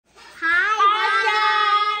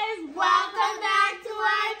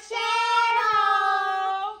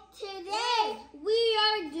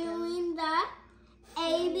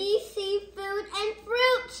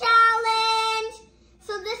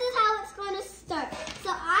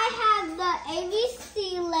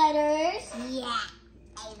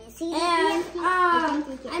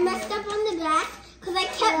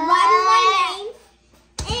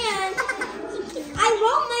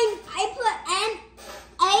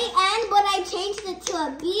a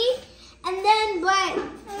B, and then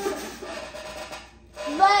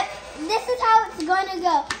but this is how it's gonna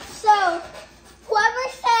go. So whoever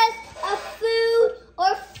says a food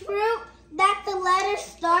or fruit that the letter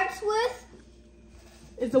starts with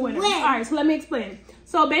is the winner. All right, so let me explain.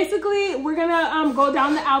 So basically, we're gonna go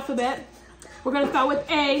down the alphabet. We're gonna start with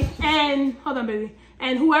A, and hold on, baby.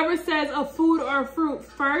 And whoever says a food or a fruit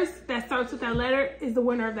first that starts with that letter is the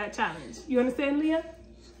winner of that challenge. You understand, Leah?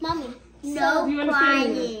 Mommy, No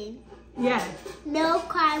crying. Yeah. No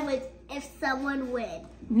crying if someone wins.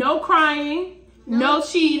 No crying, no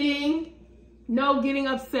cheating, no getting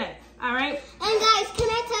upset. All right? And guys, can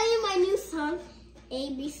I tell you my new song? A,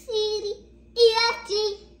 B, C, D, E, F,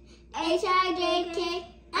 G, H, I, J, K,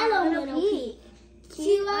 L, M, N, O, P,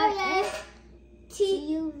 Q, R, S, T,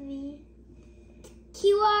 U, V,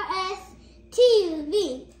 Q, R, S, T, U,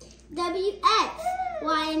 V, W, X,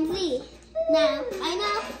 Y, and Z. Now, I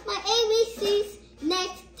know my ABCs.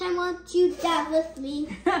 Next time, won't you dance with me?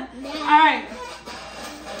 All right,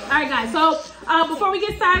 guys. So before we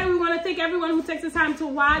get started, we want to thank everyone who takes the time to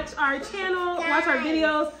watch our channel, watch our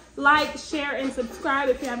videos, like, share, and subscribe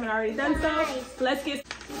if you haven't already done so. Let's get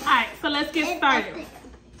started.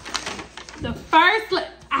 The first,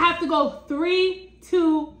 I have to go 3,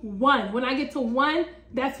 2, 1. When I get to 1,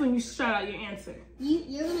 that's when you shout out your answer.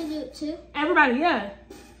 You're gonna do it too? Everybody, yeah,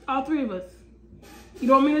 all 3 of us. You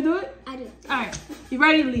don't want me to do it? I do. All right. You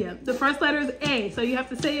ready, Leah? The first letter is A. So you have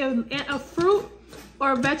to say a fruit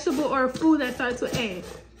or a vegetable or a food that starts with A.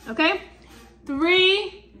 Okay?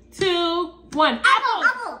 3, 2, 1.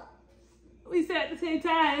 Apple! We said at the same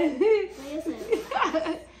time. What is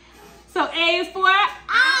it? So A is for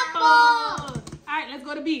Apple! All right, let's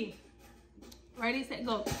go to B. Ready, set,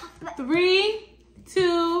 go. 3,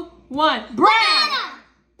 2, 1. Bread!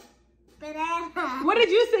 Banana! What did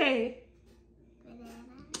you say?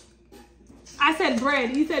 I said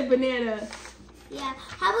bread. You said banana. Yeah.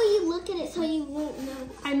 How about you look at it so you won't know?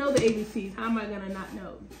 I know the ABCs. How am I going to not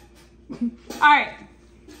know? All right.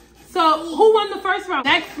 So who won the first round?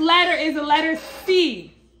 Next letter is the letter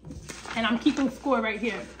C. And I'm keeping score right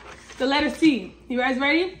here. The letter C. You guys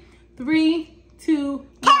ready? 3, 2, 1.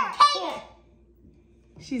 Carrot!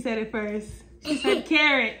 She said it first. She said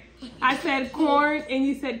carrot. I said corn and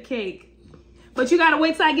you said cake. But you got to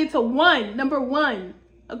wait till I get to 1. Number 1.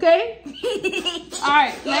 Okay? All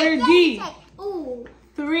right, letter D. Ooh.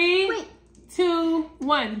 3, 2,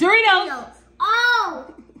 1. Doritos. Oh.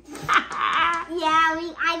 Yeah,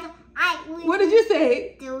 What did you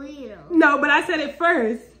say? Doritos. No, but I said it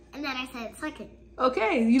first. And then I said it second.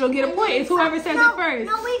 Okay, you don't get a point. It's whoever says it first.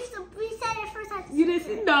 No, we said it first. You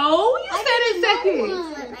didn't. No, you said it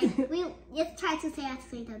second. We just tried to say at the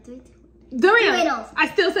same time. Doritos. I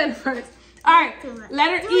still said it first. All right,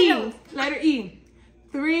 letter Doritos. E. Letter E.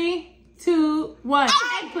 3, 2, 1.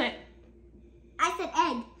 Eggplant. I said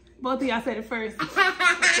egg. Both of y'all said it first.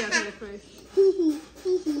 When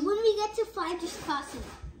we get to 5, just cross it.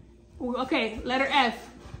 Okay, letter F.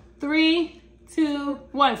 3, 2,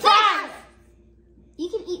 1. Fish. Fries. You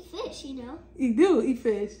can eat fish, you know. You do eat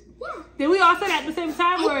fish. Yeah. Did we all say that at the same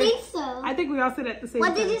time? I think so. I think we all said it at the same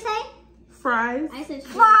time. What did you say? Fries. I said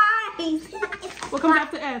fries. What comes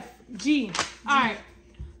after F? G. All right.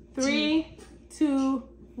 3, 2,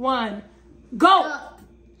 1. Goat.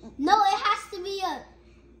 No, it has to be a...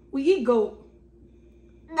 We eat goat.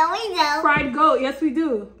 No, we don't. Fried goat. Yes, we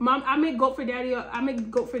do. Mom, I make goat for daddy. I make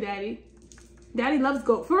goat for daddy. Daddy loves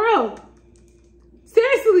goat. For real.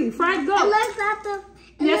 Seriously, fried goat. Unless not the...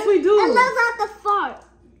 Yes, we do. Unless not the fart.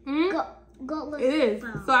 Hmm? Goat looks It is.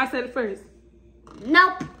 brown. So I said it first.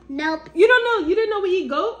 Nope. You don't know. You didn't know we eat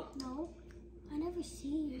goat? No. I never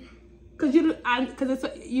seen it.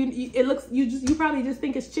 It looks, you probably just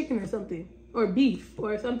think it's chicken or something. Or beef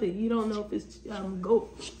or something. You don't know if it's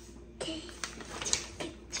goat.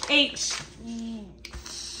 H.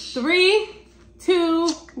 3, 2,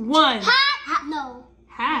 1. Hat? No.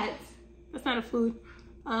 Hat? That's not a food.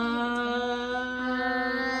 Oh,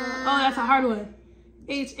 that's a hard one.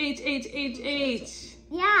 H. Yeah,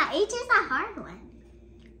 H is a hard one.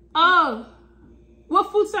 Oh.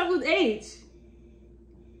 What food starts with H?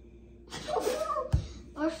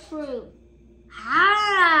 Or fruit.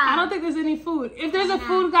 I don't think there's any food. If there's a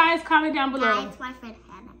food, guys, comment down below. It's my friend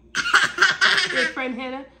Hannah. Your friend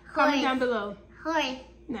Hannah? Comment down below. Hoi.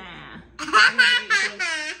 Nah.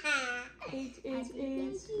 H.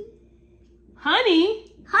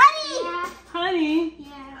 Honey? Honey! Honey?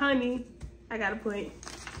 Yeah. Honey. I got a point.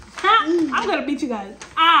 I'm gonna beat you guys.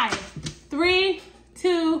 I. 3,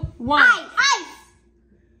 2, 1. Ice!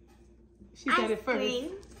 She said it first.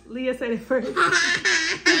 Cream. Leah said it first.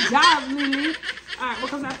 Good job, Lily. All right,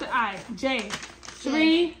 what comes after I? J.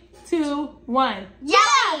 3, 2, 1.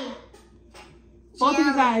 Jelly. Both of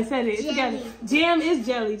you guys said it Jelly. together. Jam is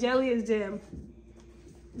jelly. Jelly is jam.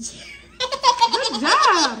 Good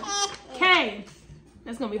job. K.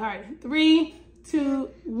 That's gonna be hard. 3, 2,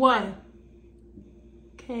 1.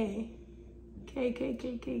 K. K, K,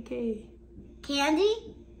 K, K, K.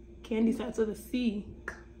 Candy. Candy starts with a C.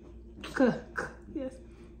 K. Yes.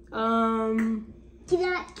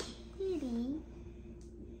 Not kitty.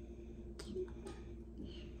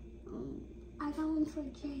 I got one for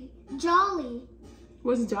J. Jolly.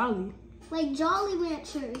 What's Jolly? Like Jolly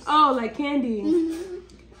Ranchers. Oh, like candy.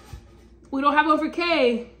 We don't have one for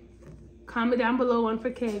K. Comment down below one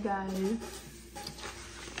for K, guys.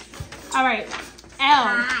 All right.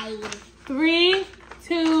 L. 3,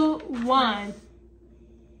 2, 1.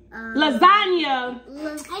 Lasagna.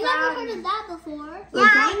 I never heard of that before.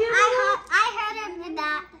 Lasagna? I heard of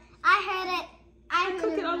that. I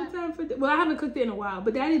cook it all the time for. Well, I haven't cooked it in a while,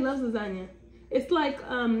 but Daddy loves lasagna. It's like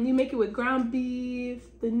you make it with ground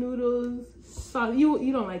beef, the noodles, sauce.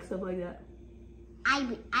 You don't like stuff like that.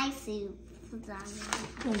 I see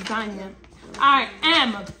Lasagna. All right,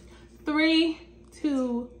 M. 3,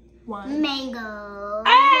 2, 1. Mango.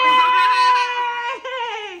 Hey!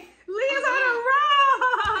 Leah's on a roll.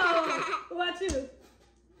 What about you?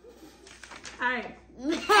 All right.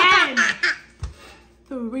 N.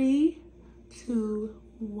 3, 2,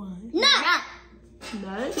 1. Nut.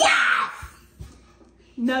 Nut. Yes.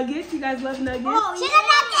 Nuggets. You guys love nuggets? Oh, chicken.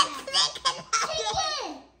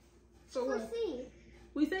 For what? Let's see.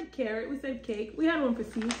 We said carrot. We said cake. We had one for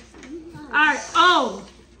C. All right. O.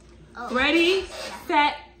 Ready,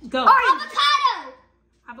 set, go. Avocado.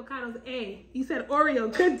 Avocado's A. You said Oreo.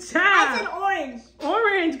 Good job. I said orange.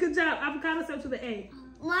 Orange. Good job. Avocado starts with an A.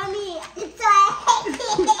 Mommy, it's a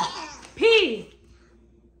P.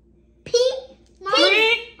 P.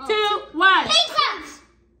 3, 2, 1. Pizza.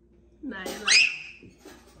 Nice.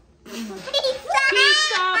 Pizza.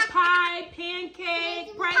 Pizza, pie, pancake,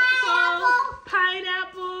 pretzel,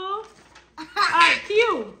 pineapple. All right,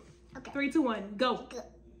 Q. Okay. 3, 2, 1, go.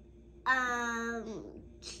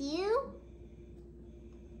 Q.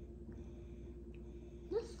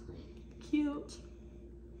 Q.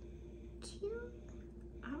 Q.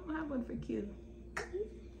 I don't have one for Q.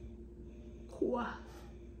 Qua.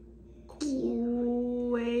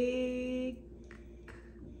 Quake.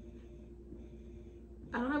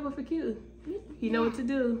 I don't have one for Q. You know what to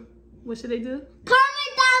do. What should they do?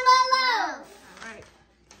 Comment down below. All right.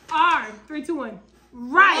 R. 3, 2, 1.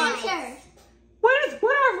 Rice. Ranchers. What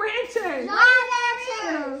are ranchers?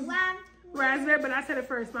 Ranchers. Raspberry, but I said it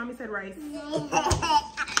first. Mommy said rice.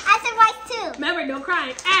 I said rice too. Remember, no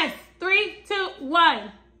crying. S. 3, 2,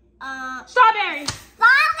 1. Strawberry.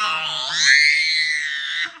 Strawberry.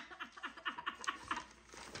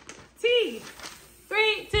 T.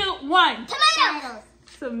 3, 2, 1. Tomatoes.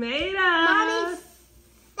 Tomatoes. Mommy's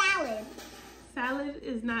salad. Salad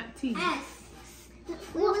is not T. S.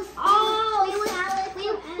 We was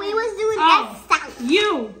doing Oh. S salad. U.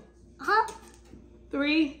 Huh?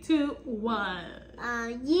 3, 2, 1.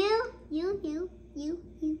 You. You. You. You.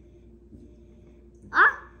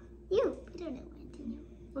 We don't know what to do.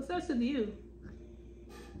 What starts with U?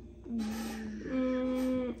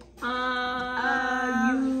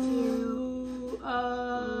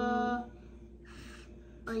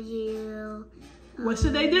 You. What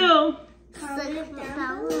should they do? Comment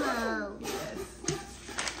down below.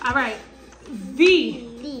 All right. V.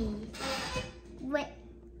 V. Wait.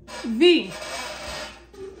 V.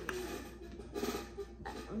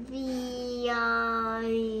 V.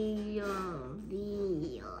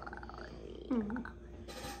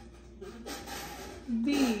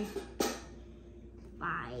 V.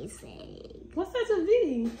 Bicycle. What starts with V?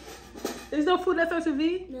 There's no food that starts with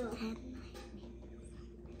V? No.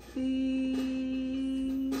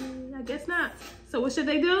 V. I guess not. So what should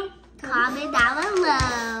they do? Comment down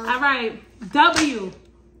below. All right. W.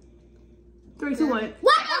 3, 2, 1.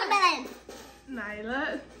 Watermelon.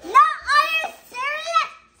 Nyla. No, are you serious?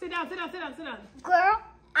 Sit down, sit down, sit down, sit down. Girl,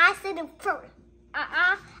 I said it first.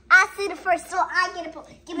 I said it first, so I get a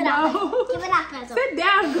point. Give it up. No. Give it up, pencil. Sit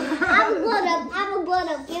down, girl. I'm a good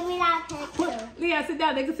up. Give me that pencil. Leah, sit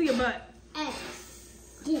down. They can see your butt. X.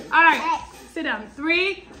 All right. Sit down.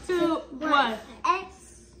 3, 2, 1. X.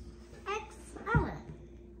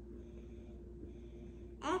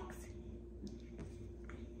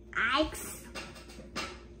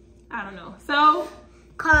 I don't know. So,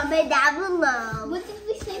 comment down below. What did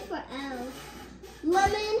we say for L?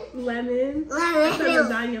 Lemon. lemon. Lemon. I said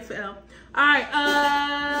lasagna for L. All right.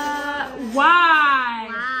 Y.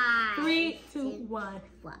 3, 2, 1.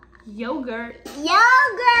 Yogurt.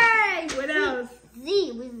 Yogurt. What else?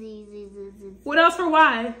 Z. With Z. What else for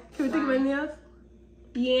Y? Can we think of anything else?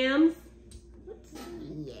 Yams. What's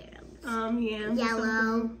yams? Yams.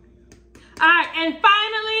 Yellow. Alright, and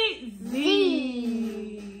finally,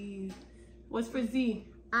 Z. What's for Z?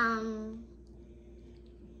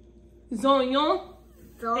 Zognon.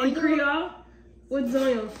 In Creole. What's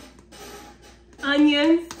zognon?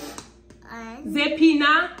 Onions.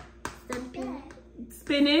 Zepina.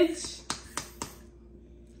 Spinach.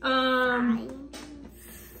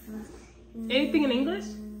 Anything in English?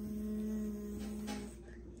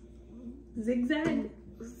 Zigzag.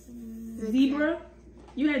 Zebra.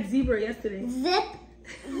 You had zebra yesterday. Zip.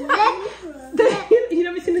 You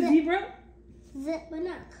never seen a zebra? Zip, but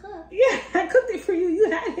not cooked. Yeah, I cooked it for you. You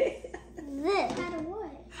had it. Zip. Out of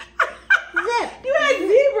what? Zip. You had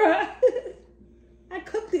zebra. I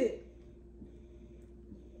cooked it.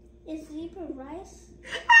 Is zebra rice?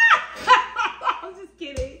 I'm just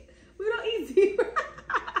kidding. We don't eat zebra.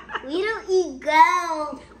 We don't eat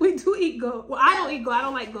goat. We do eat goat. Well, I don't eat goat. I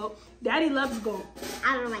don't like goat. Daddy loves goat.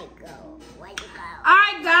 I don't like goat. Why you goat? All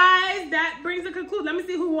right, guys. That brings a conclusion. Let me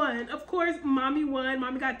see who won. Of course, Mommy won.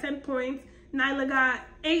 Mommy got 10 points. Nyla got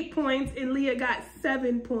 8 points. And Leah got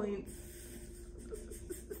 7 points.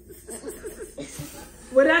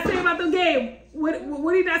 What did I say about the game? What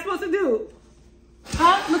are you not supposed to do?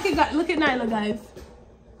 Huh? Look at Nyla, guys.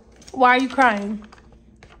 Why are you crying?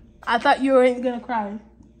 I thought you weren't gonna cry.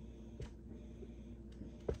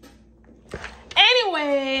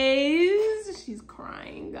 Anyways, she's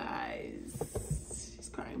crying, guys. She's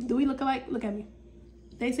crying. Do we look alike? Look at me.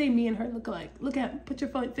 They say me and her look alike. Put your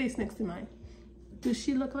face next to mine. Does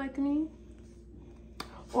she look like me?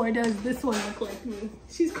 Or does this one look like me?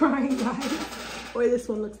 She's crying, guys. Or this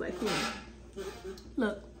one looks like me.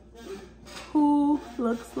 Look. Who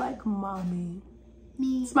looks like mommy?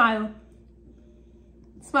 Me. Smile.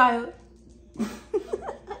 Smile.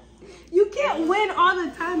 You can't win all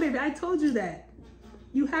the time, baby. I told you that.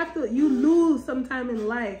 You lose sometime in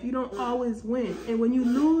life. You don't always win. And when you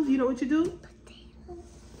lose, you know what you do?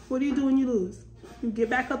 What do you do when you lose? You get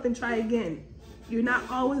back up and try again. You're not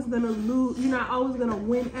always gonna lose. You're not always gonna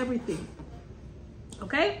win everything.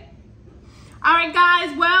 Okay? All right,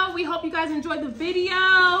 guys. Well, we hope you guys enjoyed the video.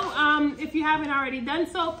 If you haven't already done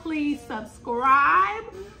so, please subscribe,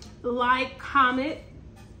 like, comment,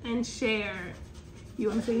 and share. You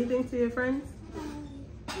want to say anything to your friends?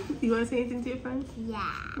 You want to say anything to your friends?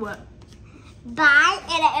 Yeah. What? Bye.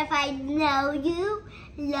 And if I know you,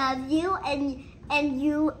 love you, and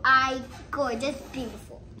you are gorgeous,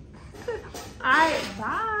 beautiful. All right.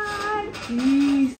 Bye. Peace.